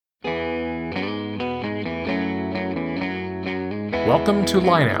Welcome to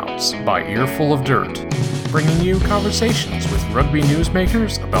Lineouts by Earful of Dirt, bringing you conversations with rugby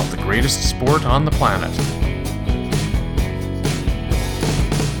newsmakers about the greatest sport on the planet.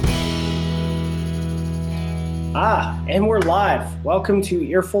 And we're live. Welcome to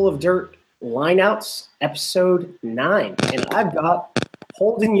Earful of Dirt Lineouts, episode 9. And I've got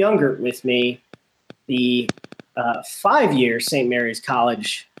Holden Youngert with me, the 5-year St. Mary's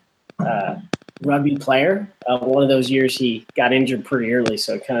College rugby player. One of those years he got injured pretty early,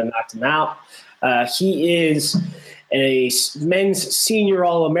 so it kind of knocked him out. He is a men's senior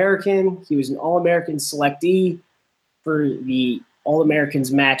All-American. He was an All-American selectee for the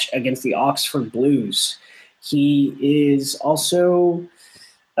All-Americans match against the Oxford Blues. He is also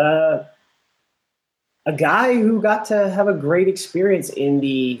a guy who got to have a great experience in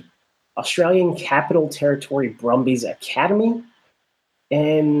the Australian Capital Territory Brumbies Academy,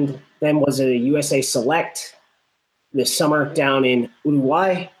 and then was a USA Select this summer down in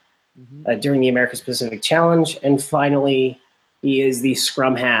Uruguay during the America's Pacific Challenge. And finally, he is the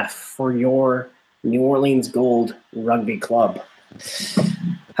scrum half for your New Orleans Gold Rugby Club.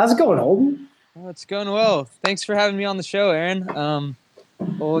 How's it going, Holden? Oh, it's going well. Thanks for having me on the show, Aaron.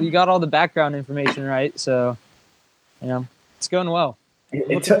 Well, you got all the background information right, so it's going well.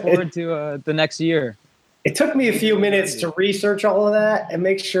 Looking forward to the next year. It took me a few minutes to research all of that and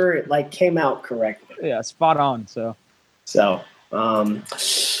make sure it came out correctly. Yeah, spot on. So I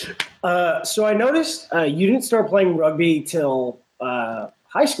noticed you didn't start playing rugby till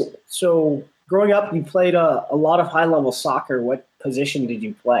high school. So growing up, you played a lot of high-level soccer. What position did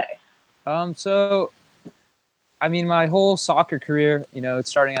you play? My whole soccer career,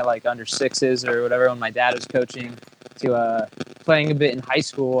 starting at under sixes or whatever when my dad was coaching to playing a bit in high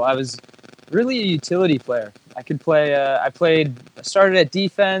school, I was really a utility player. I could play. I started at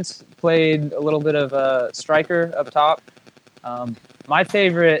defense, played a little bit of striker up top. My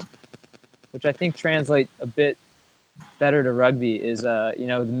favorite, which I think translates a bit better to rugby, is the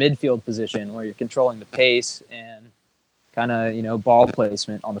midfield position where you're controlling the pace and kind of ball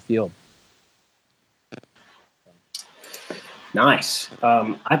placement on the field. Nice.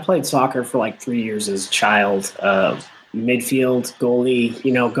 I played soccer for 3 years as a child. Midfield, goalie.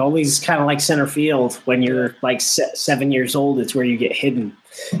 Goalie's kind of like center field. When you're 7 years old, it's where you get hidden.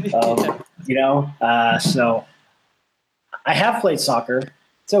 So I have played soccer.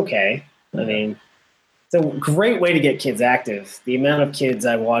 It's okay. I mean, it's a great way to get kids active. The amount of kids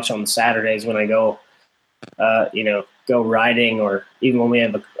I watch on Saturdays when I go, go riding, or even when we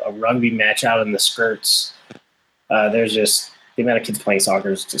have a rugby match out in the skirts, there's just the amount of kids playing soccer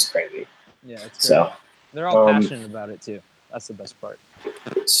is just crazy. Yeah, it's great. So they're all passionate about it too. That's the best part.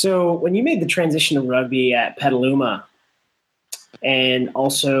 So when you made the transition to rugby at Petaluma and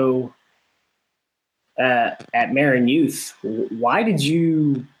also at Marin Youth, why did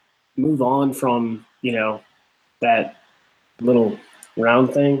you move on from, that little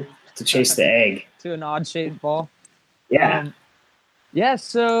round thing to chase the egg? To an odd-shaped ball? Yeah.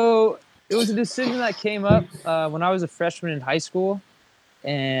 So it was a decision that came up when I was a freshman in high school,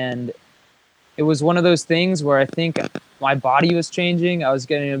 and it was one of those things where I think my body was changing. I was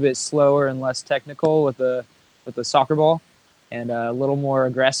getting a bit slower and less technical with the soccer ball and a little more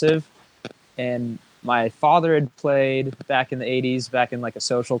aggressive. And my father had played back in the 80s, back in a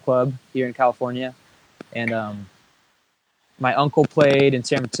social club here in California. And my uncle played in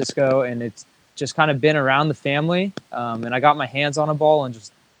San Francisco, and it's just kind of been around the family. And I got my hands on a ball and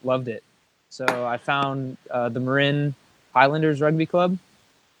just loved it. So I found the Marin Highlanders Rugby Club,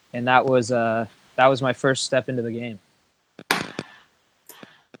 and that was my first step into the game.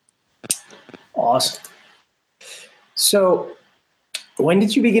 Awesome. So when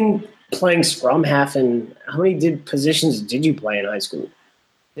did you begin playing scrum half, and how many positions did you play in high school?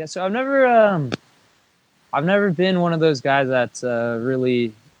 Yeah, so I've never been one of those guys that's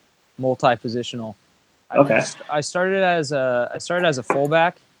really multi-positional. Okay. I started as a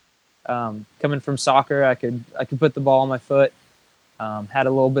fullback. Coming from soccer, I could put the ball on my foot. Had a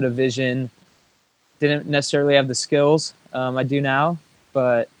little bit of vision. Didn't necessarily have the skills I do now,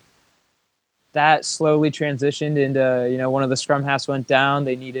 but that slowly transitioned into one of the scrum halves went down.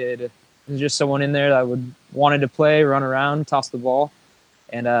 They needed just someone in there that wanted to play, run around, toss the ball,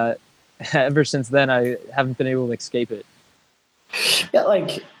 and ever since then I haven't been able to escape it. Yeah,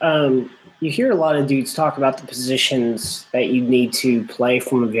 you hear a lot of dudes talk about the positions that you need to play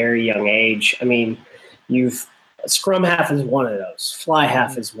from a very young age. I mean, scrum half is one of those. Fly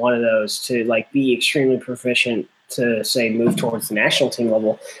half is one of those to be extremely proficient to say move towards the national team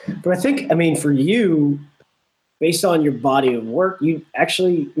level. But I think, for you, based on your body of work, you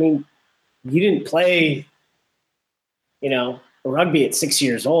didn't play, rugby at 6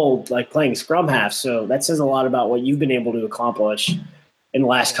 years old, like playing scrum half. So that says a lot about what you've been able to accomplish in the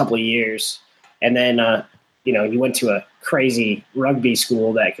last couple of years. And then, you went to a crazy rugby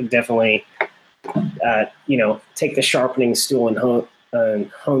school that could definitely, take the sharpening stool and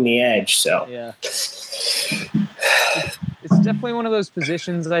hone the edge. So yeah, it's definitely one of those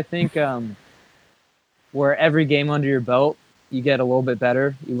positions, I think, where every game under your belt, you get a little bit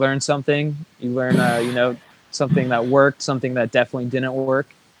better. You learn something. You learn, something that worked, something that definitely didn't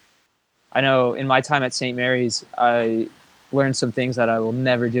work. I know in my time at St. Mary's, I learned some things that I will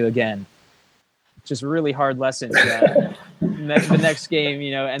never do again. Just really hard lessons that the next game,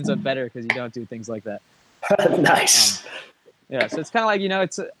 ends up better because you don't do things like that. Nice. So it's kind of like,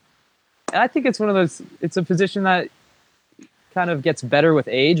 I think it's one of those, it's a position that kind of gets better with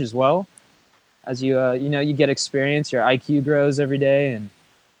age as well. As you, you get experience, your IQ grows every day, and,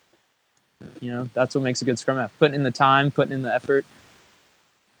 that's what makes a good scrum half. Putting in the time, putting in the effort,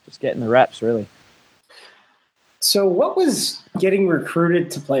 just getting the reps, really. So what was getting recruited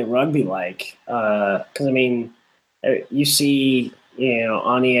to play rugby like? Because, you see,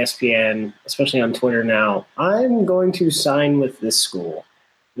 on ESPN, especially on Twitter now, I'm going to sign with this school.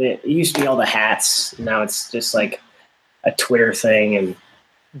 It used to be all the hats. Now it's just like a Twitter thing. And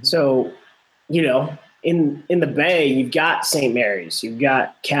so, in the Bay, you've got St. Mary's, you've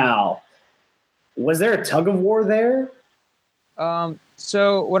got Cal. Was there a tug of war there?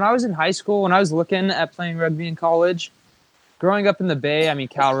 So when I was in high school, when I was looking at playing rugby in college, growing up in the Bay,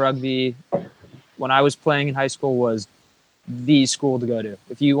 Cal Rugby, when I was playing in high school, was the school to go to.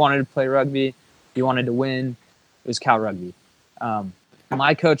 If you wanted to play rugby, if you wanted to win, it was Cal Rugby.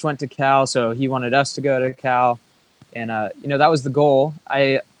 My coach went to Cal, so he wanted us to go to Cal. And, that was the goal.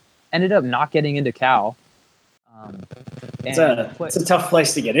 I ended up not getting into Cal. It's a tough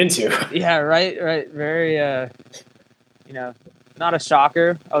place to get into. Yeah, right. Very, not a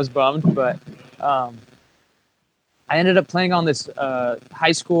shocker. I was bummed, but I ended up playing on this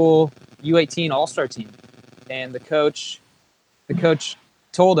high school U18 All-Star team. And the coach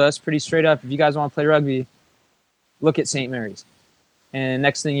told us pretty straight up, if you guys want to play rugby, look at St. Mary's. And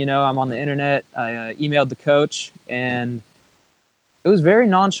next thing you know, I'm on the internet. I emailed the coach, and it was very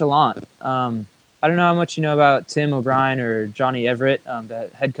nonchalant. I don't know how much you know about Tim O'Brien or Johnny Everett, the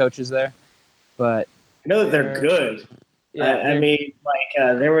head coaches there, but I know that they're good. Yeah,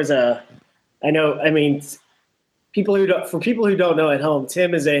 there was people who don't know at home,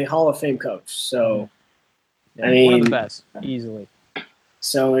 Tim is a Hall of Fame coach. So, one of the best, easily.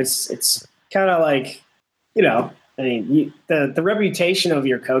 So it's kind of like, the reputation of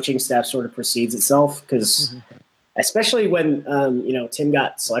your coaching staff sort of precedes itself, because especially when, Tim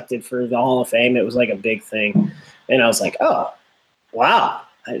got selected for the Hall of Fame, it was like a big thing. And I was like, oh, wow.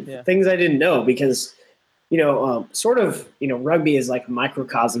 Things I didn't know, because, rugby is like a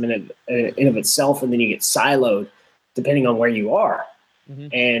microcosm in of itself, and then you get siloed depending on where you are. Mm-hmm.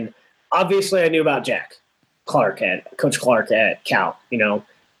 And obviously I knew about Coach Clark at Cal.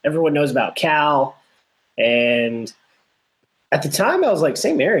 Everyone knows about Cal. And at the time I was like,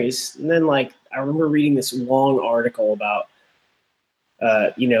 St. Mary's. And then I remember reading this long article about,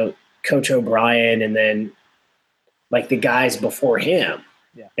 Coach O'Brien, and then the guys before him.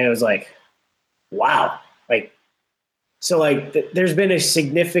 Yeah. And it was like, wow. There's been a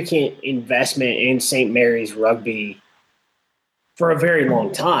significant investment in St. Mary's rugby for a very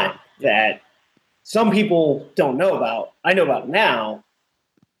long time that some people don't know about. I know about now,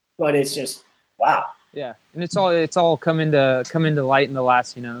 but it's just, wow. Yeah, and it's all come into light in the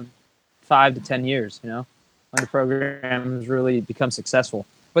last 5 to 10 years. When the program has really become successful.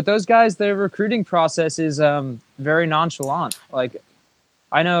 But those guys, their recruiting process is very nonchalant.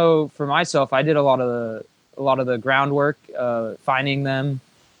 I know for myself, I did a lot of the groundwork, finding them,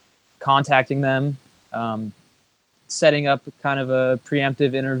 contacting them, setting up kind of a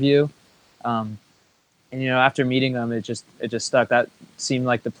preemptive interview. And after meeting them, it just stuck. That seemed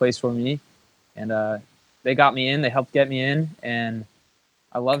like the place for me. And they got me in. They helped get me in, and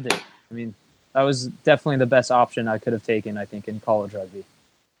I loved it. That was definitely the best option I could have taken, I think, in college rugby.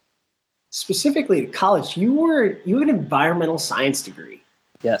 Specifically at college, you had an environmental science degree.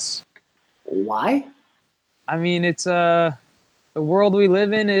 Yes. Why? It's the world we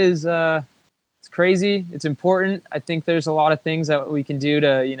live in is it's crazy. It's important. I think there's a lot of things that we can do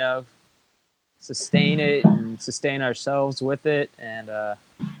to sustain it and sustain ourselves with it, and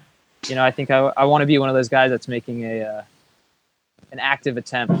I think I want to be one of those guys that's making an active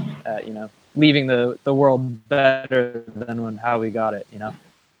attempt at, leaving the world better than how we got it,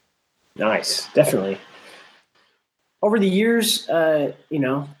 Nice. Definitely. over the years,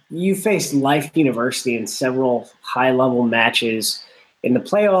 you faced Life University in several high-level matches in the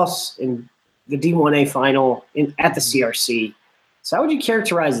playoffs, in the D1A final, at the CRC. So how would you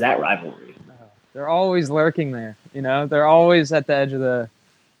characterize that rivalry? They're always lurking there. They're always at the edge of the.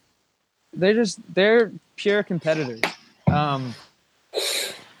 They're pure competitors. I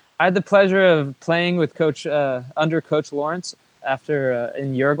had the pleasure of playing with under Coach Lawrence after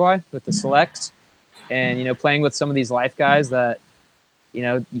in Uruguay with the selects, and playing with some of these life guys that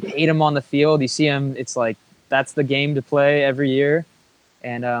you hate them on the field. You see them, it's like that's the game to play every year,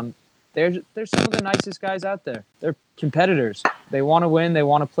 and they're some of the nicest guys out there. They're competitors. They want to win. They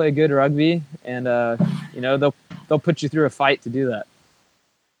want to play good rugby, and they'll put you through a fight to do that.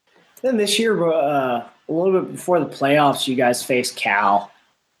 Then this year, a little bit before the playoffs, you guys faced Cal.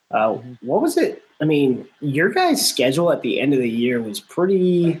 What was it? I mean, your guys' schedule at the end of the year was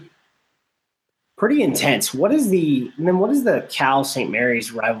pretty intense. What is the Cal St.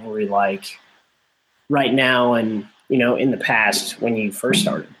 Mary's rivalry like right now, and in the past when you first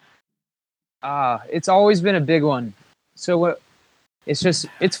started? It's always been a big one. So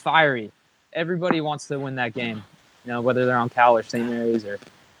it's fiery. Everybody wants to win that game. Whether they're on Cal or St. Mary's, or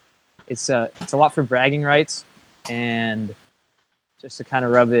it's a lot for bragging rights and just to kind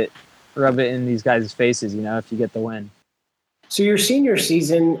of rub it in these guys' faces, if you get the win. So your senior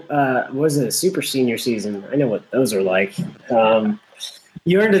season was a super senior season. I know what those are like.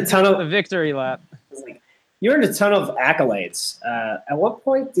 You earned a ton of the victory lap. You earned a ton of accolades. At what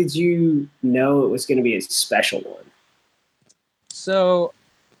point did you know it was going to be a special one? So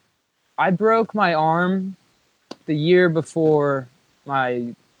I broke my arm the year before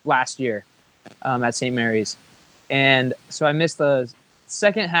my last year at St. Mary's. And so I missed the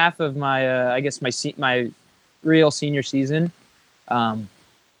second half of my, my real senior season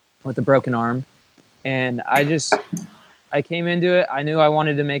with a broken arm. And I came into it. I knew I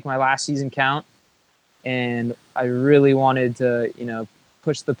wanted to make my last season count. And I really wanted to,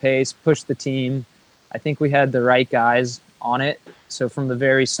 push the pace, push the team. I think we had the right guys on it. So from the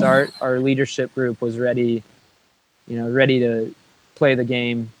very start, our leadership group was ready to play the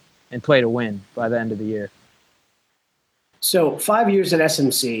game and play to win by the end of the year. So 5 years at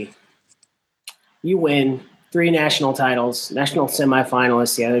SMC, you win 3 national titles, national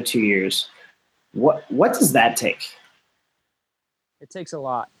semifinalists the other 2 years. What does that take? It takes a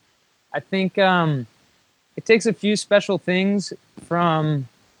lot. I think it takes a few special things from,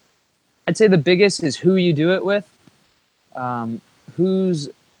 I'd say the biggest is who you do it with, who's,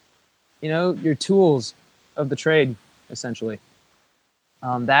 your tools of the trade, essentially.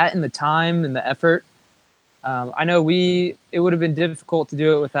 That and the time and the effort. I know it would have been difficult to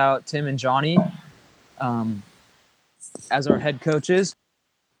do it without Tim and Johnny as our head coaches.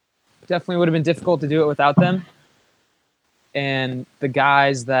 Definitely would have been difficult to do it without them. And the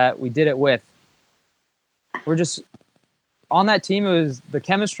guys that we did it with. We're just on that team. The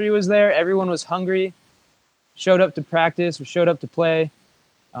chemistry was there. Everyone was hungry, showed up to practice, showed up to play.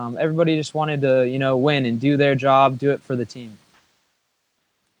 Everybody just wanted to, win and do their job, do it for the team.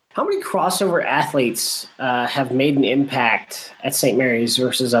 How many crossover athletes have made an impact at St. Mary's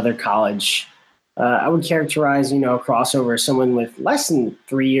versus other college? I would characterize, a crossover as someone with less than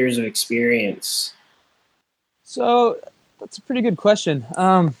 3 years of experience. So that's a pretty good question.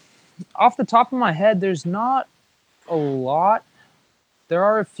 Off the top of my head, there's not a lot. There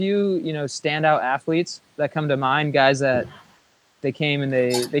are a few, standout athletes that come to mind, guys that they came in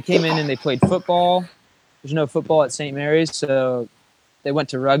and they played football. There's no football at St. Mary's, so they went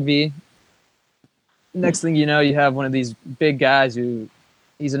to rugby. Next thing you know, you have one of these big guys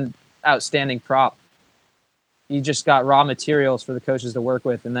he's an outstanding prop. He just got raw materials for the coaches to work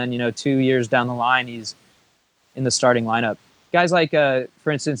with, and then 2 years down the line, he's in the starting lineup. Guys like,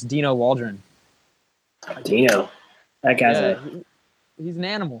 for instance, Dino Waldron. Dino, that guy's he's an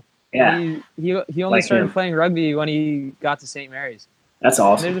animal. Yeah, he only started playing rugby when he got to St. Mary's. That's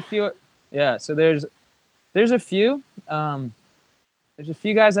awesome. And there's a few, So there's a few. There's a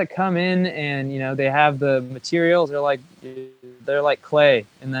few guys that come in and they have the materials. They're like clay,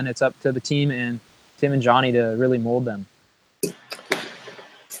 and then it's up to the team and Tim and Johnny to really mold them. I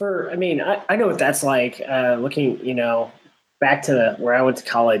know what that's like. Looking, back to where I went to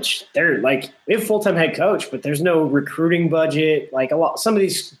college, they're we have full-time head coach, but there's no recruiting budget. Some of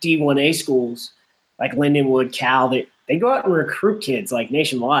these D1A schools, like Lindenwood, Cal, they go out and recruit kids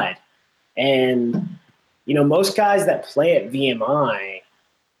nationwide. And, most guys that play at VMI,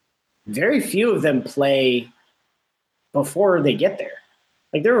 very few of them play before they get there.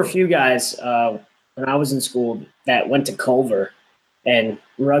 There were a few guys when I was in school that went to Culver, and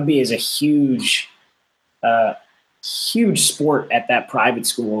rugby is a huge huge sport at that private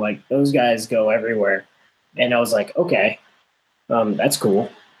school. Like those guys go everywhere. And I was like, okay, that's cool.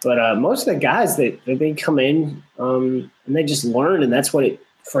 But most of the guys they come in and they just learn, and that's what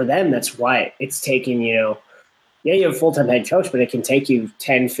for them. That's why it's taking, you have a full-time head coach, but it can take you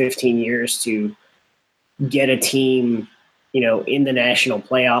 10, 15 years to get a team, in the national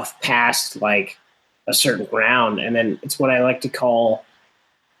playoff past like a certain round. And then it's what I like to call,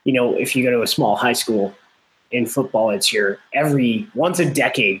 if you go to a small high school in football, it's your every once a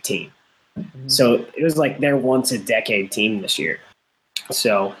decade team. Mm-hmm. So it was like their once a decade team this year.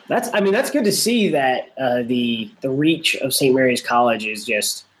 So that's good to see that the reach of St. Mary's College is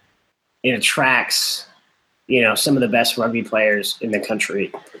just, it attracts, some of the best rugby players in the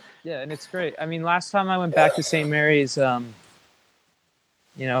country. Yeah, and it's great. I mean, last time I went back to St. Mary's, about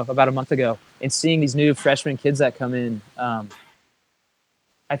a month ago, and seeing these new freshman kids that come in,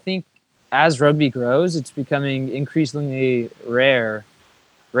 I think as rugby grows, it's becoming increasingly rarer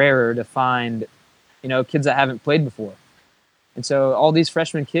to find, kids that haven't played before. And so all these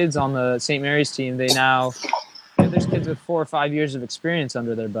freshman kids on the St. Mary's team, there's kids with 4 or 5 years of experience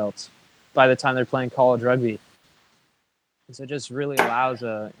under their belts by the time they're playing college rugby. And so it just really allows,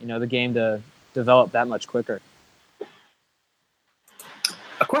 the game to develop that much quicker.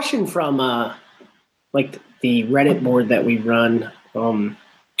 A question from the Reddit board that we run.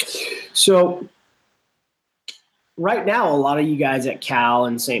 So right now, a lot of you guys at Cal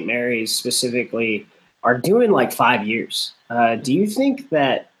and St. Mary's specifically are doing like 5 years. Do you think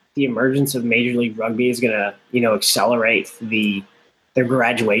that the emergence of Major League Rugby is going to, accelerate their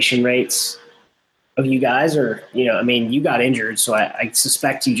graduation rates of you guys? Or, you got injured, so I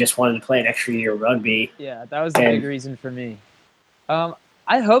suspect you just wanted to play an extra year of rugby. Yeah, that was the big reason for me.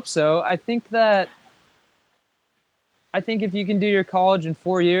 I hope so. I think if you can do your college in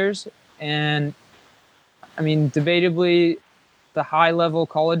 4 years, and debatably the high-level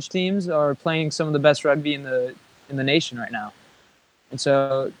college teams are playing some of the best rugby in the nation right now. And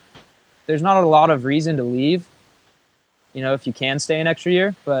so there's not a lot of reason to leave, if you can stay an extra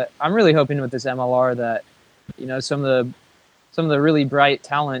year. But I'm really hoping with this MLR that, some of the really bright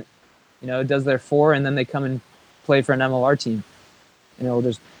talent, does their 4 and then they come and play for an MLR team. We'll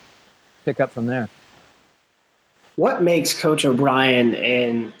just pick up from there. What makes Coach O'Brien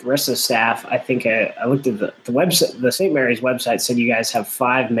and the rest of the staff? I think I looked at the website. The St. Mary's website said you guys have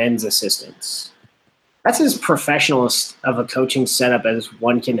 5 men's assistants. That's as professional of a coaching setup as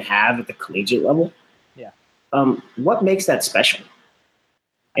one can have at the collegiate level. Yeah. What makes that special?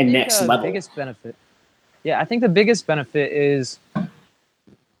 And next level. The biggest benefit. Yeah, I think the biggest benefit is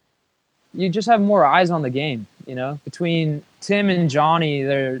you just have more eyes on the game. Between Tim and Johnny,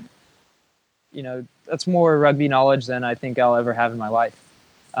 they're, that's more rugby knowledge than I think I'll ever have in my life.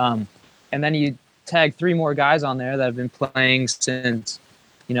 And then you tag 3 more guys on there that have been playing since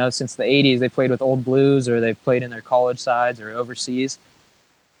the 80s. They played with Old Blues, or they've played in their college sides or overseas.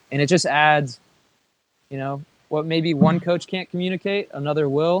 And it just adds, what maybe one coach can't communicate, another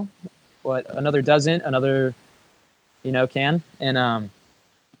will. What another doesn't, another, can. And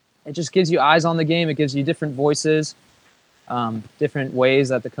it just gives you eyes on the game. It gives you different voices, different ways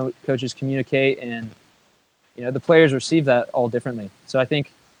that the coaches communicate, and the players receive that all differently. So I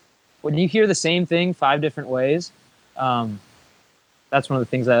think when you hear the same thing 5 different ways, that's one of the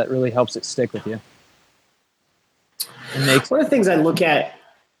things that really helps it stick with you. One of the things I look at,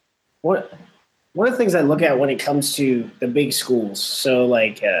 one of the things I look at when it comes to the big schools, so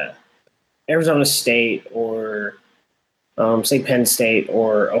like Arizona State or say Penn State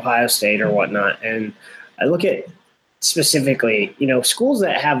or Ohio State or whatnot, and I look at specifically, schools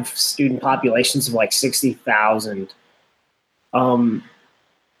that have student populations of like 60,000,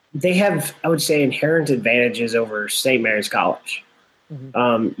 they have, I would say, inherent advantages over St. Mary's College.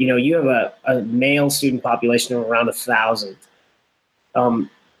 Mm-hmm. You have a male student population of around 1,000. How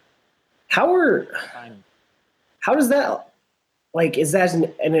does that, is that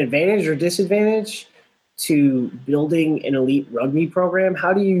an advantage or disadvantage to building an elite rugby program?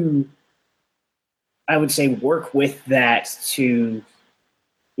 How do you, I would say, work with that to,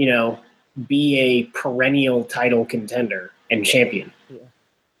 be a perennial title contender and champion? Yeah.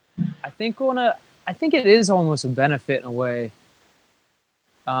 I think it is almost a benefit in a way.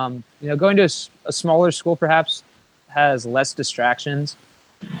 Going to a smaller school perhaps has less distractions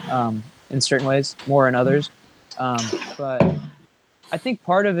in certain ways, more in others. But I think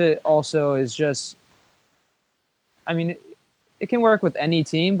part of it also is just, it can work with any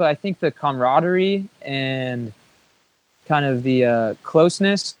team, but I think the camaraderie and kind of the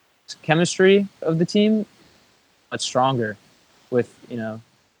closeness, chemistry of the team much stronger with,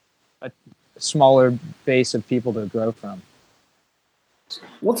 a smaller base of people to grow from.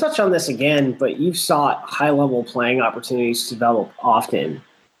 We'll touch on this again, but you've sought high-level playing opportunities to develop often.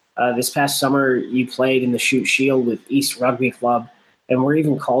 This past summer, you played in the Shute Shield with East Rugby Club, and were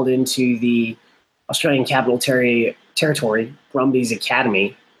even called into the Australian Capital Territory, Brumbies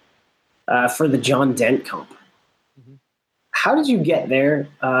Academy, for the John Dent Comp. Mm-hmm. How did you get there?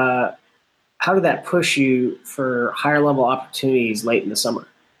 How did that push you for higher-level opportunities late in the summer?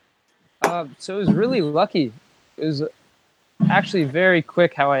 So it was really lucky. It was actually very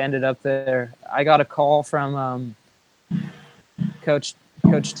quick how I ended up there. I got a call from Coach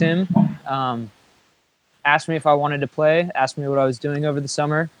Tim, asked me if I wanted to play, asked me what I was doing over the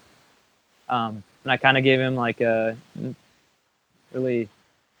summer, and I kind of gave him like a really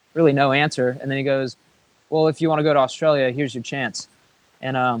no answer. And then he goes, well, if you want to go to Australia, here's your chance.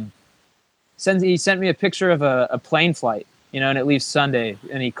 And he sent me a picture of a plane flight, and it leaves Sunday,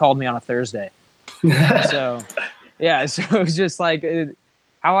 and he called me on a Thursday. So it was just like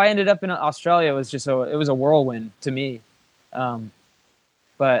how I ended up in Australia was just it was a whirlwind to me.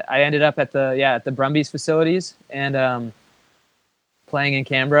 But I ended up at the Brumbies facilities and playing in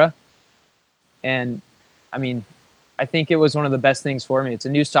Canberra. And I mean, I think it was one of the best things for me. It's a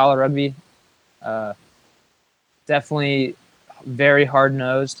new style of rugby. Definitely very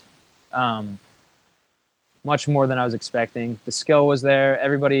hard-nosed. Much more than I was expecting. The skill was there.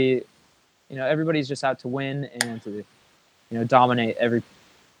 Everybody's just out to win and to, dominate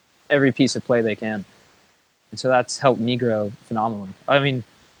every piece of play they can. And so that's helped me grow phenomenally. I mean,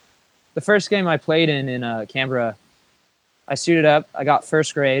 the first game I played in Canberra, I suited up. I got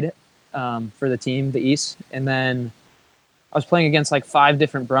first grade for the team, the East. And then I was playing against like 5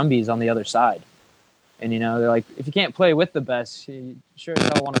 different Brumbies on the other side. And, they're like, if you can't play with the best, you sure as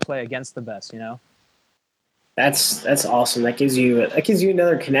hell want to play against the best, That's awesome. That gives you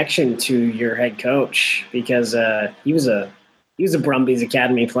another connection to your head coach because he was a Brumbies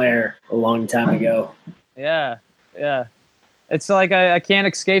Academy player a long time ago. Yeah. It's like I can't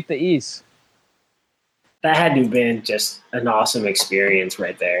escape the East. That had to have been just an awesome experience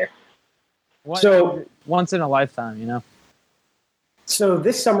right there. Once in a lifetime, So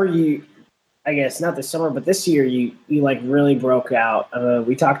this summer I guess not this summer, but this year you like really broke out.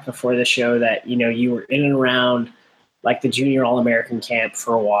 We talked before the show that, you were in and around like the junior All-American camp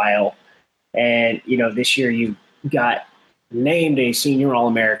for a while. And, this year you got named a senior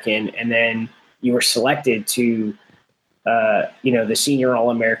All-American and then you were selected to, the senior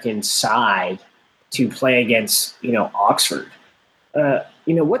All-American side to play against, Oxford.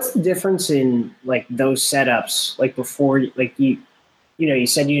 What's the difference in like those setups? Like before, like you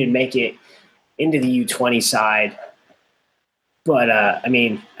said you didn't make it into the U20 side, but I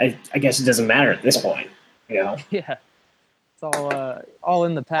mean, I guess it doesn't matter at this point, Yeah, it's all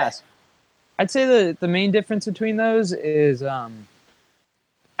in the past. I'd say the main difference between those is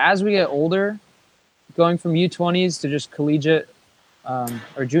as we get older, going from U20s to just collegiate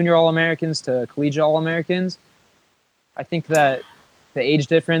or junior All-Americans to collegiate All-Americans, I think that the age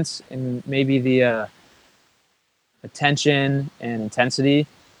difference and maybe the attention and intensity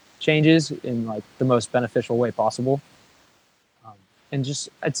changes in like the most beneficial way possible. And just,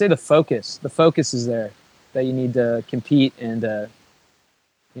 I'd say the focus is there, that you need to compete and, to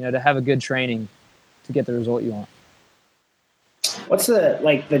have a good training to get the result you want. What's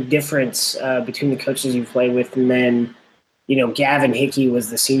the difference between the coaches you played with and then, Gavin Hickey was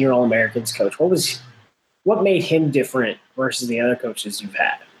the senior All-Americans coach. What made him different versus the other coaches you've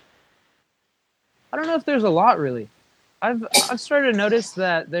had? I don't know if there's a lot really. I've started to notice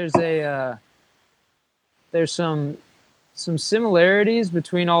that there's some similarities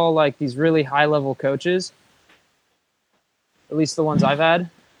between all like these really high level coaches, at least the ones I've had,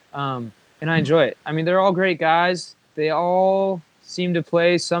 and I enjoy it. I mean, they're all great guys. They all seem to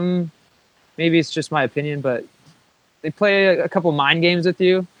play some. Maybe it's just my opinion, but they play a couple mind games with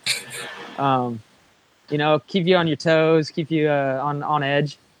you. Keep you on your toes, keep you on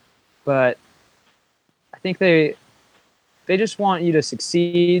edge, but I think they just want you to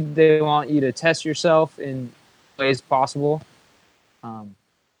succeed. They want you to test yourself in ways possible.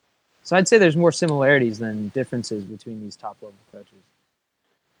 So I'd say there's more similarities than differences between these top-level coaches.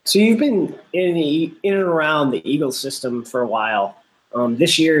 So you've been in and around the Eagles system for a while.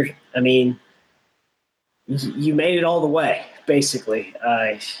 This year, I mean, you made it all the way, basically.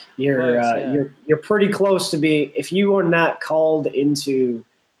 You're pretty close to being – if you were not called into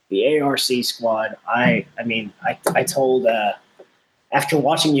 – the ARC squad, I told after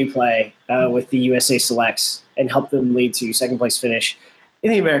watching you play with the USA Selects and help them lead to second place finish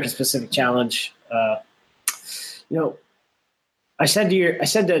in the American Pacific Challenge, I said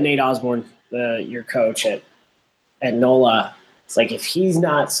to Nate Osborne your coach at NOLA, it's like if he's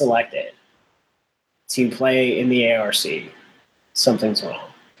not selected to play in the ARC, something's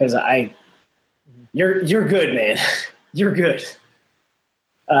wrong. Because you're good, man. You're good.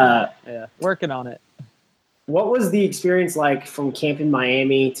 Yeah, working on it. What was the experience like from Camp in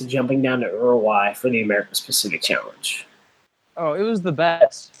Miami to jumping down to Uruguay for the American Pacific Challenge? Oh, it was the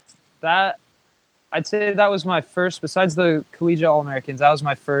best. I'd say that was my first, besides the Collegiate All-Americans, that was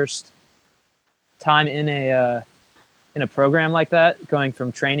my first time in a program like that, going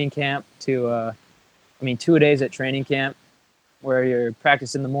from training camp to 2 days at training camp where you're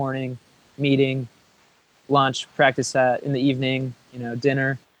practice in the morning, meeting, lunch, practice in the evening,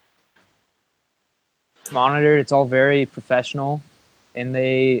 dinner. Monitored. It's all very professional, and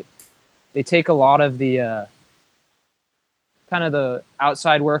they take a lot of the kind of the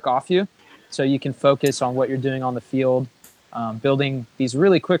outside work off you, so you can focus on what you're doing on the field, building these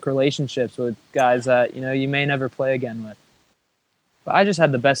really quick relationships with guys that you may never play again with. But I just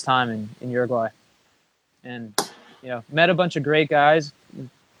had the best time in Uruguay, and met a bunch of great guys,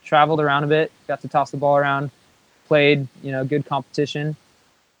 traveled around a bit, got to toss the ball around, played good competition.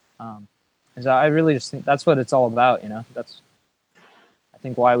 And so I really just think that's what it's all about. That's, I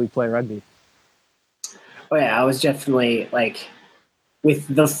think, why we play rugby. Oh yeah, I was definitely like,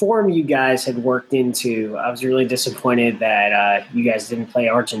 with the form you guys had worked into, I was really disappointed that you guys didn't play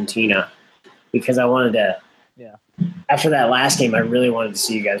Argentina, because I wanted to. Yeah. After that last game, I really wanted to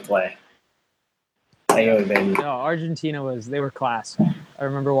see you guys play. They would have been. No, Argentina they were class. I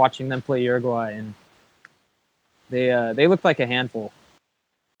remember watching them play Uruguay, and they looked like a handful.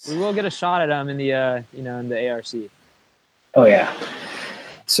 We will get a shot at them in the in the ARC. Oh yeah.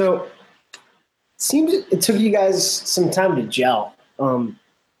 So it seems it took you guys some time to gel.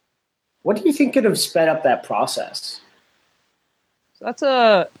 What do you think could have sped up that process? So that's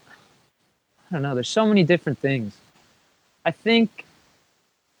I don't know. There's so many different things. I think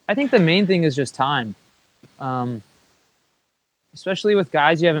the main thing is just time. Especially with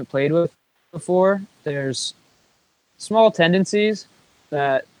guys you haven't played with before, there's small tendencies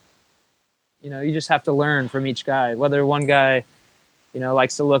that you just have to learn from each guy. Whether one guy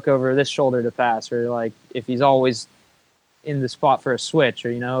likes to look over this shoulder to pass, or like if he's always in the spot for a switch,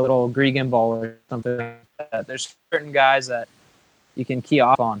 or a little Gregan ball or something like that. There's certain guys that you can key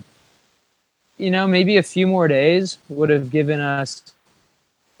off on. Maybe a few more days would have given us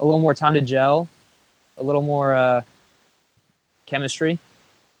a little more time to gel, a little more chemistry.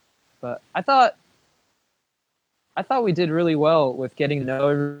 But I thought we did really well with getting to know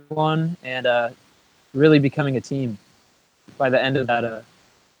everyone and really becoming a team by the end of that.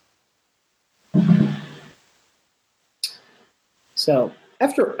 So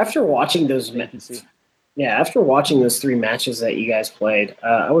after watching those matches, after watching those 3 matches that you guys played,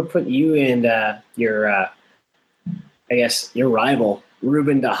 I would put you and your rival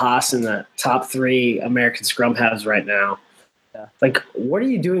Ruben De Haas in the top 3 American scrum halves right now. Yeah. Like, what are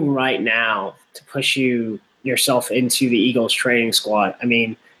you doing right now to push yourself into the Eagles training squad? I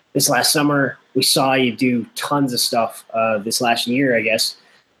mean, this last summer we saw you do tons of stuff. This last year, I guess,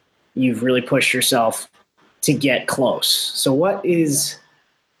 you've really pushed yourself to get close. So what is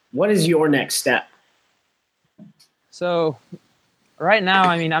your next step? So right now,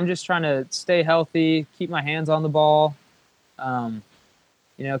 I'm just trying to stay healthy, keep my hands on the ball,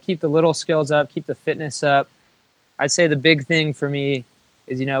 keep the little skills up, keep the fitness up. I'd say the big thing for me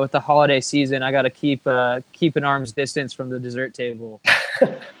is, with the holiday season, I got to keep an arm's distance from the dessert table.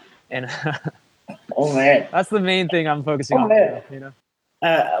 And oh man, that's the main thing I'm focusing on. Man.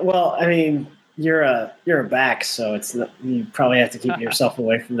 Well, I mean, you're a back, so you probably have to keep yourself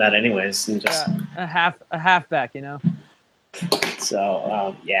away from that anyways, and just a half back,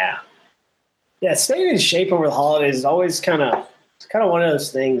 So staying in shape over the holidays is always kind of one of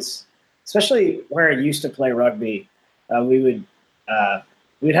those things, especially where I used to play rugby. We'd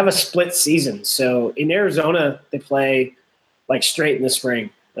have a split season. So in Arizona, they play like straight in the spring.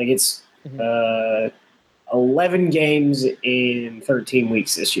 Like it's 11 games in 13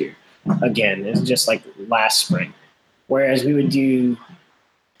 weeks this year. Again, it's just like last spring. Whereas we would do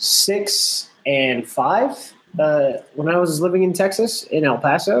 6 and 5 when I was living in Texas, in El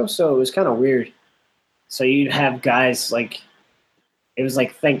Paso. So it was kind of weird. So you'd have guys like, it was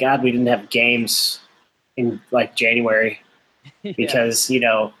like, thank God we didn't have games in like January because,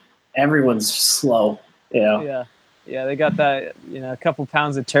 everyone's slow, Yeah. Yeah, they got that, a couple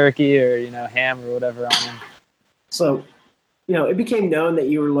pounds of turkey or, ham or whatever on them. So, it became known that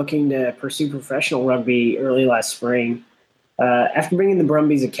you were looking to pursue professional rugby early last spring. After bringing the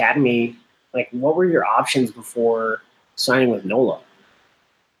Brumbies Academy, like, what were your options before signing with NOLA?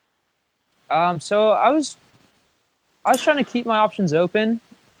 So I was trying to keep my options open.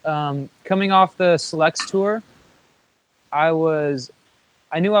 Coming off the selects tour, I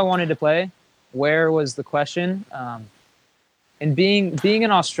knew I wanted to play. Where was the question? And being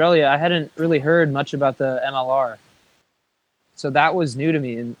in Australia, I hadn't really heard much about the MLR, so that was new to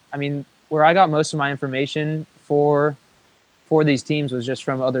me. And I mean, where I got most of my information for these teams was just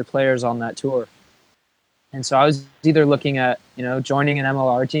from other players on that tour. And so I was either looking at joining an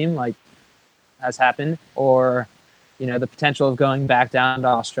MLR team, like has happened, or the potential of going back down to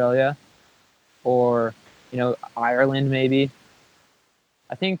Australia, or Ireland maybe.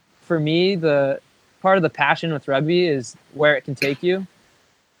 I think for me, the part of the passion with rugby is where it can take you,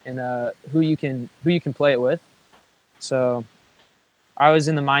 and who you can play it with. So I was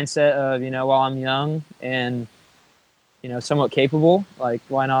in the mindset of while I'm young and somewhat capable, like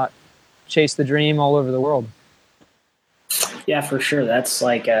why not chase the dream all over the world? Yeah, for sure. That's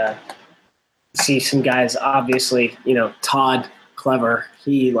like see some guys. Obviously, Todd Clever.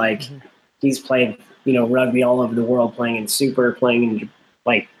 He's played rugby all over the world, playing in Super, playing in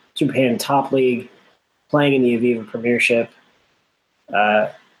like Japan Top League, playing in the Aviva Premiership,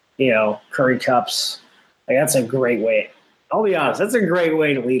 Curry Cups. Like that's a great way. I'll be honest, that's a great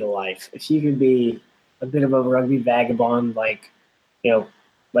way to lead a life. If you could be a bit of a rugby vagabond, like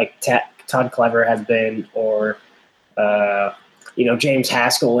Todd Clever has been, or James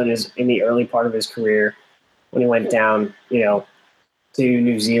Haskell in the early part of his career when he went down, to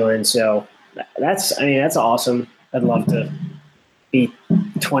New Zealand. So that's awesome. I'd love to be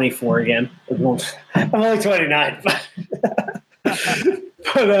 24 again. I'm only 29, but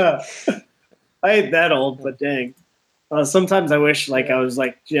I ain't that old. But dang, sometimes I wish I was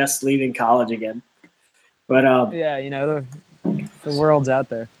just leaving college again. But the world's out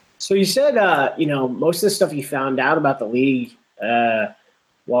there. So you said most of the stuff you found out about the league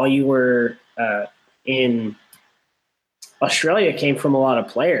while you were in Australia came from a lot of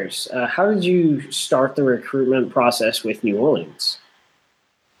players. How did you start the recruitment process with New Orleans?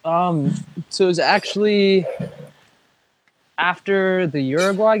 So it was actually after the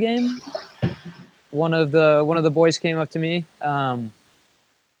Uruguay game. One of the boys came up to me,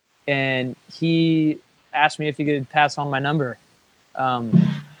 and he asked me if he could pass on my number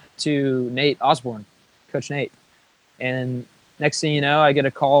to Nate Osborne, Coach Nate. And next thing you know, I get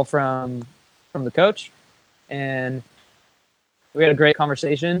a call from the coach, and we had a great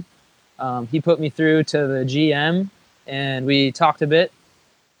conversation. He put me through to the GM, and we talked a bit.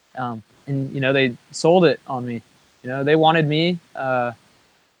 And they sold it on me. They wanted me,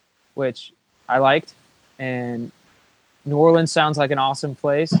 which I liked. And New Orleans sounds like an awesome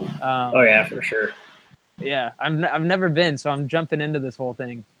place. Oh yeah, for sure. Yeah, I've never been, so I'm jumping into this whole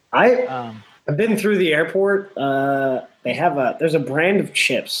thing. I've been through the airport. There's a brand of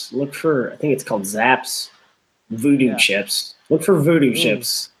chips. Look for, I think it's called Zapp's Voodoo chips. Look for Voodoo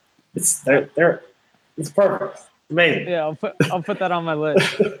chips. It's perfect. Amazing. Yeah, I'll put that on my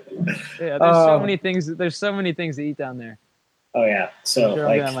list. Yeah, there's so many things. There's so many things to eat down there. Oh yeah, so I'm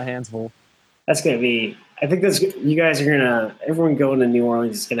gonna have my hands full. That's gonna be. I think you guys are gonna. Everyone going to New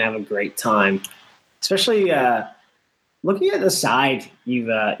Orleans is gonna have a great time, especially looking at the side you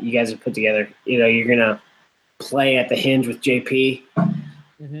guys have put together. You're gonna play at the Hinge with JP.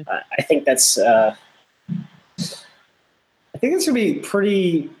 Mm-hmm. I think that's. I think it's gonna be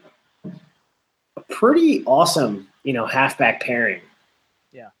pretty awesome, halfback pairing.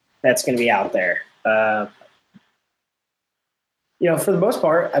 Yeah. That's going to be out there. For the most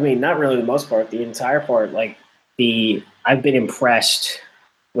part, I mean, not really the most part, the entire part, I've been impressed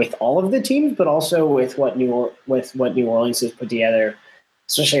with all of the teams, but also with what New Orleans has put together,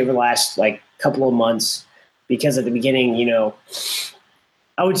 especially over the last couple of months, because at the beginning,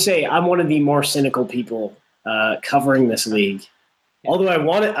 I would say I'm one of the more cynical people covering this league. Although I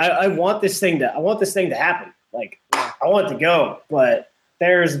want it, I want this thing to happen. I want it to go, but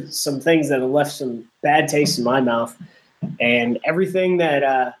there's some things that have left some bad taste in my mouth, and everything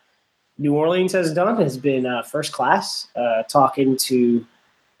that New Orleans has done has been first class. Talking to,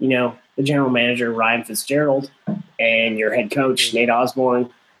 the general manager Ryan Fitzgerald and your head coach Nate Osborne,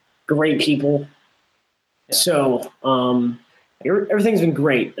 great people. Yeah. So everything's been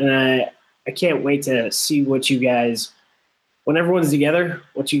great, and I can't wait to see what you guys. When everyone's together,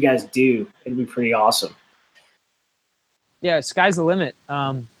 what you guys do, it'd be pretty awesome. Yeah, sky's the limit.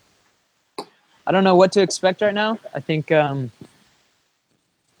 I don't know what to expect right now. I think, but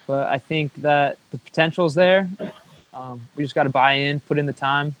I think that the potential's there. We just got to buy in, put in the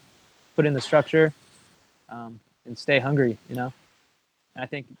time, put in the structure, and stay hungry. And I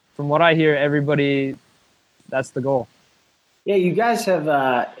think from what I hear, everybody, that's the goal. Yeah, you guys have.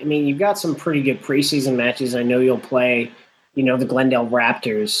 You've got some pretty good preseason matches. I know you'll play, the Glendale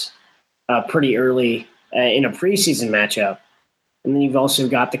Raptors pretty early in a preseason matchup, and then you've also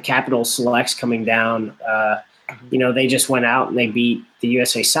got the Capital Selects coming down. They just went out and they beat the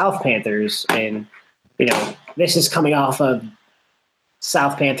USA South Panthers, and this is coming off of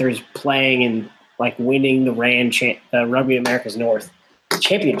South Panthers playing and like winning the Rugby Americas North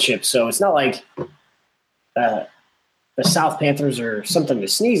championship. So it's not like the South Panthers are something to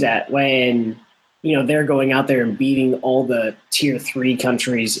sneeze at when they're going out there and beating all the tier 3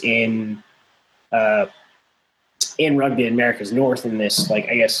 countries in Rugby Americas North in this, like,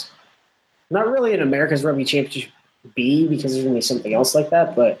 I guess not really an America's Rugby Championship B, because there's going to be something else like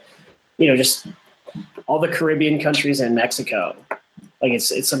that, but just all the Caribbean countries and Mexico. Like,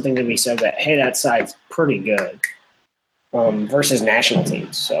 it's something to be said that, hey, that side's pretty good versus national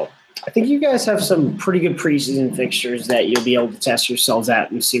teams. So I think you guys have some pretty good preseason fixtures that you'll be able to test yourselves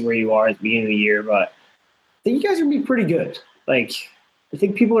at and see where you are at the beginning of the year. But I think you guys are going to be pretty good. Like, I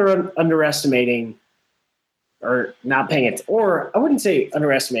think people are underestimating or not paying it. Or I wouldn't say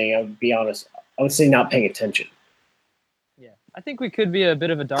underestimating. I would be honest. I would say not paying attention. Yeah, I think we could be a bit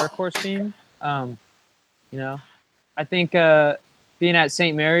of a dark horse team. I think being at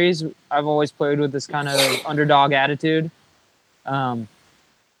St. Mary's, I've always played with this kind of underdog attitude. Even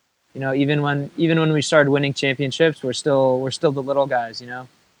when we started winning championships, we're still the little guys,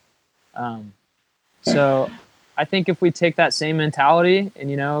 So I think if we take that same mentality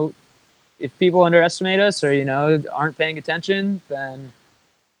and, if people underestimate us or, aren't paying attention, then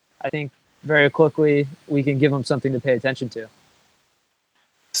I think very quickly we can give them something to pay attention to.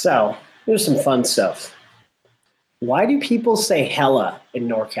 So here's some fun stuff. Why do people say hella in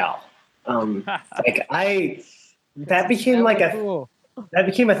NorCal? That became that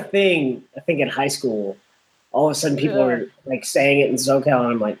became a thing, I think, in high school. All of a sudden people are like saying it in SoCal, and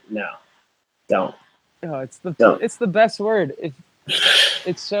I'm like, no, don't. No, it's the best word.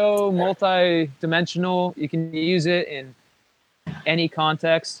 It's so multi-dimensional. You can use it in any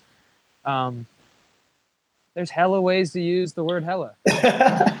context. There's hella ways to use the word hella.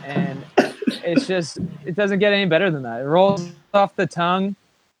 And it doesn't get any better than that. It rolls off the tongue.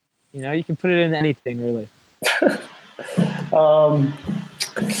 You can put it in anything, really.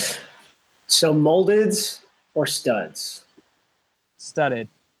 So moldeds or studs? Studded.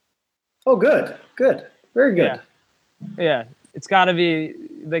 Oh, good. Very good. Yeah.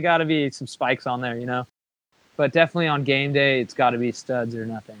 They gotta be some spikes on there, but definitely on game day, it's gotta be studs or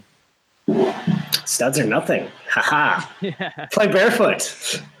nothing. Studs or nothing. Haha. Yeah. Play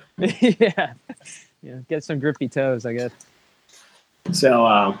barefoot. Yeah. Get some grippy toes, I guess. So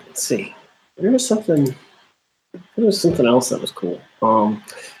let's see. There was something else that was cool.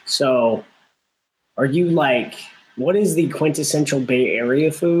 So are you like, what is the quintessential Bay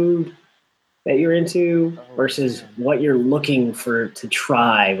Area food that you're into versus what you're looking to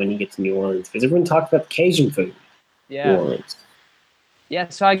try when you get to New Orleans? Because everyone talks about Cajun food. Yeah. New Orleans. Yeah,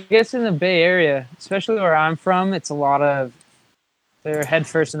 so I guess in the Bay Area, especially where I'm from, it's a lot of, they're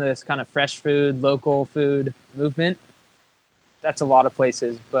headfirst into this kind of fresh food, local food movement. That's a lot of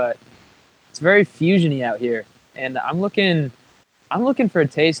places, but it's very fusiony out here. And I'm looking for a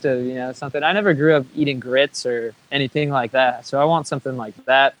taste of, something. I never grew up eating grits or anything like that. So I want something like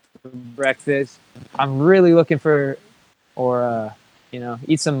that for breakfast. I'm really looking for,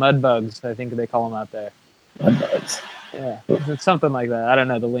 eat some mud bugs, I think they call them out there. Mud bugs. Yeah, it's something like that. I don't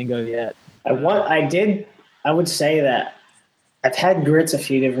know the lingo yet. I would say that I've had grits a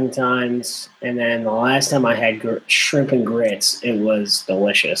few different times, and then the last time I had shrimp and grits, it was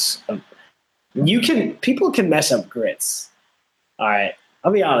delicious. People can mess up grits. All right,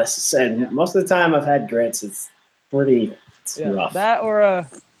 I'll be honest. And most of the time I've had grits, it's rough. That or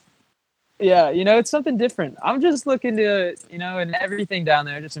it's something different. I'm just looking to, in everything down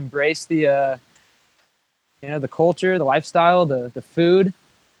there, just embrace the, the culture, the lifestyle, the food.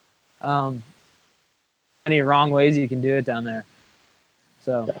 Any wrong ways you can do it down there.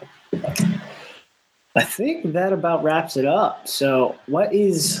 So I think that about wraps it up. So what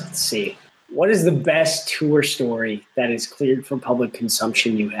is the best tour story that is cleared for public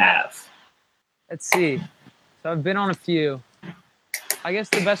consumption you have? Let's see. So I've been on a few. I guess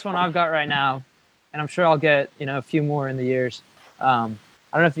the best one I've got right now, and I'm sure I'll get, a few more in the years. I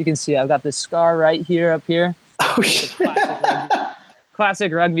don't know if you can see, I've got this scar right here, up here. Oh, shit.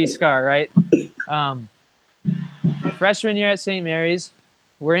 Classic rugby scar, right? Freshman year at St. Mary's.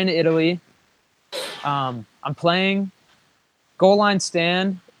 We're in Italy. I'm playing goal line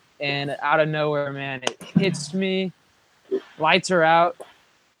stand, and out of nowhere, man, it hits me. Lights are out.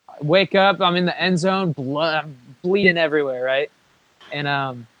 I wake up. I'm in the end zone. Blood, bleeding everywhere, right? And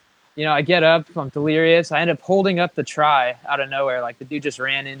I get up, I'm delirious. I end up holding up the try out of nowhere, like the dude just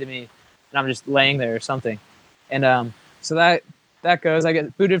ran into me, and I'm just laying there or something. And so that goes. I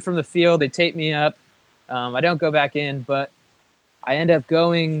get booted from the field. They tape me up. I don't go back in, but I end up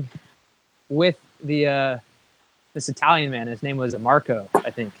going with this Italian man. His name was Marco, I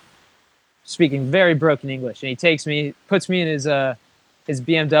think, speaking very broken English. And he takes me, puts me in his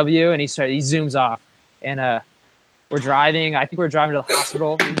BMW, and he zooms off. And we're driving. I think we're driving to the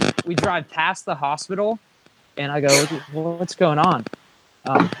hospital. We drive past the hospital, and I go, "What's going on?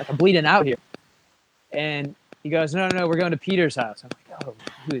 Like I'm bleeding out here." And he goes, "No, we're going to Peter's house." I'm like, "Oh,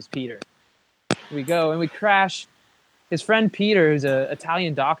 who is Peter?" We go and we crash. His friend Peter, who's an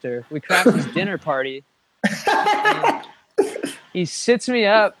Italian doctor, we crash his dinner party. He sits me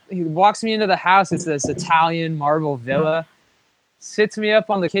up. He walks me into the house. It's this Italian marble villa. Sits me up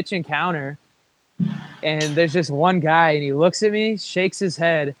on the kitchen counter. And there's just one guy, and he looks at me, shakes his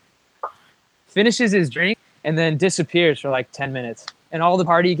head, finishes his drink, and then disappears for like 10 minutes. And all the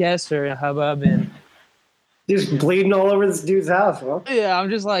party guests are in a hubbub. And just bleeding all over this dude's house, huh? Yeah, I'm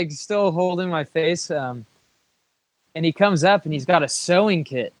just like still holding my face. And he comes up, and he's got a sewing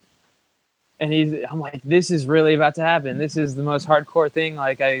kit. And I'm like, this is really about to happen. This is the most hardcore thing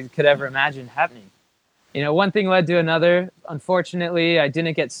like I could ever imagine happening. One thing led to another. Unfortunately, I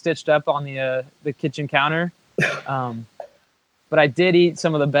didn't get stitched up on the kitchen counter. But I did eat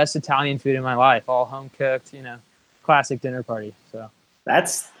some of the best Italian food in my life, all home cooked, classic dinner party. So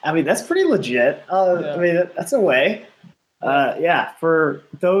that's pretty legit. Yeah. That's a way. For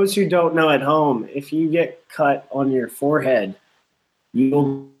those who don't know at home, if you get cut on your forehead,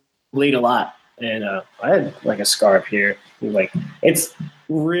 you'll bleed a lot. And I had like a scar up here. Like, it's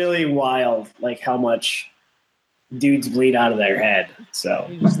really wild, like how much dudes bleed out of their head. So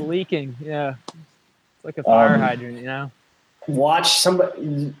you're just leaking. Yeah, it's like a fire hydrant. You gotta watch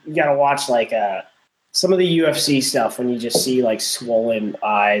like some of the UFC stuff when you just see like swollen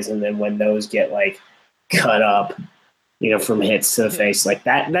eyes, and then when those get like cut up, from hits to the face, like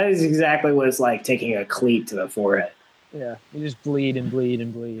that is exactly what it's like taking a cleat to the forehead. Yeah, you just bleed and bleed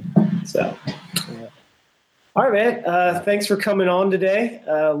and bleed. So, yeah. All right, man. Thanks for coming on today.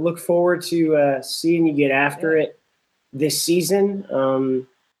 Look forward to seeing you get after it this season.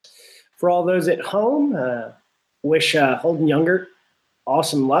 For all those at home, wish Holden Youngert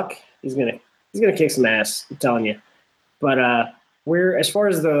awesome luck. He's gonna kick some ass, I'm telling you. But we're, as far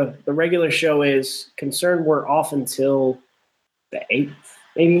as the regular show is concerned, we're off until the 8th,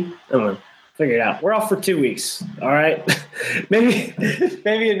 maybe. I don't know. Figure it out. We're off for 2 weeks. All right.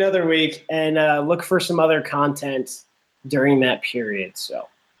 maybe another week, and look for some other content during that period. So,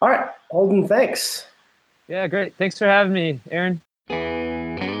 all right, Holden, thanks. Yeah, great. Thanks for having me, Aaron.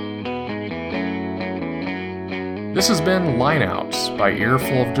 This has been Lineouts by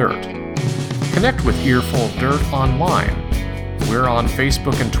Earful of Dirt. Connect with Earful of Dirt online. We're on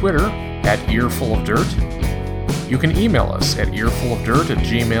Facebook and Twitter at Earful of Dirt. You can email us at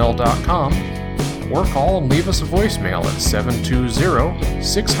earfulofdirt@gmail.com or call and leave us a voicemail at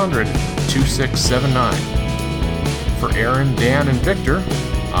 720-600-2679. For Aaron, Dan, and Victor,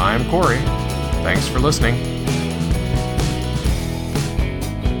 I'm Corey. Thanks for listening.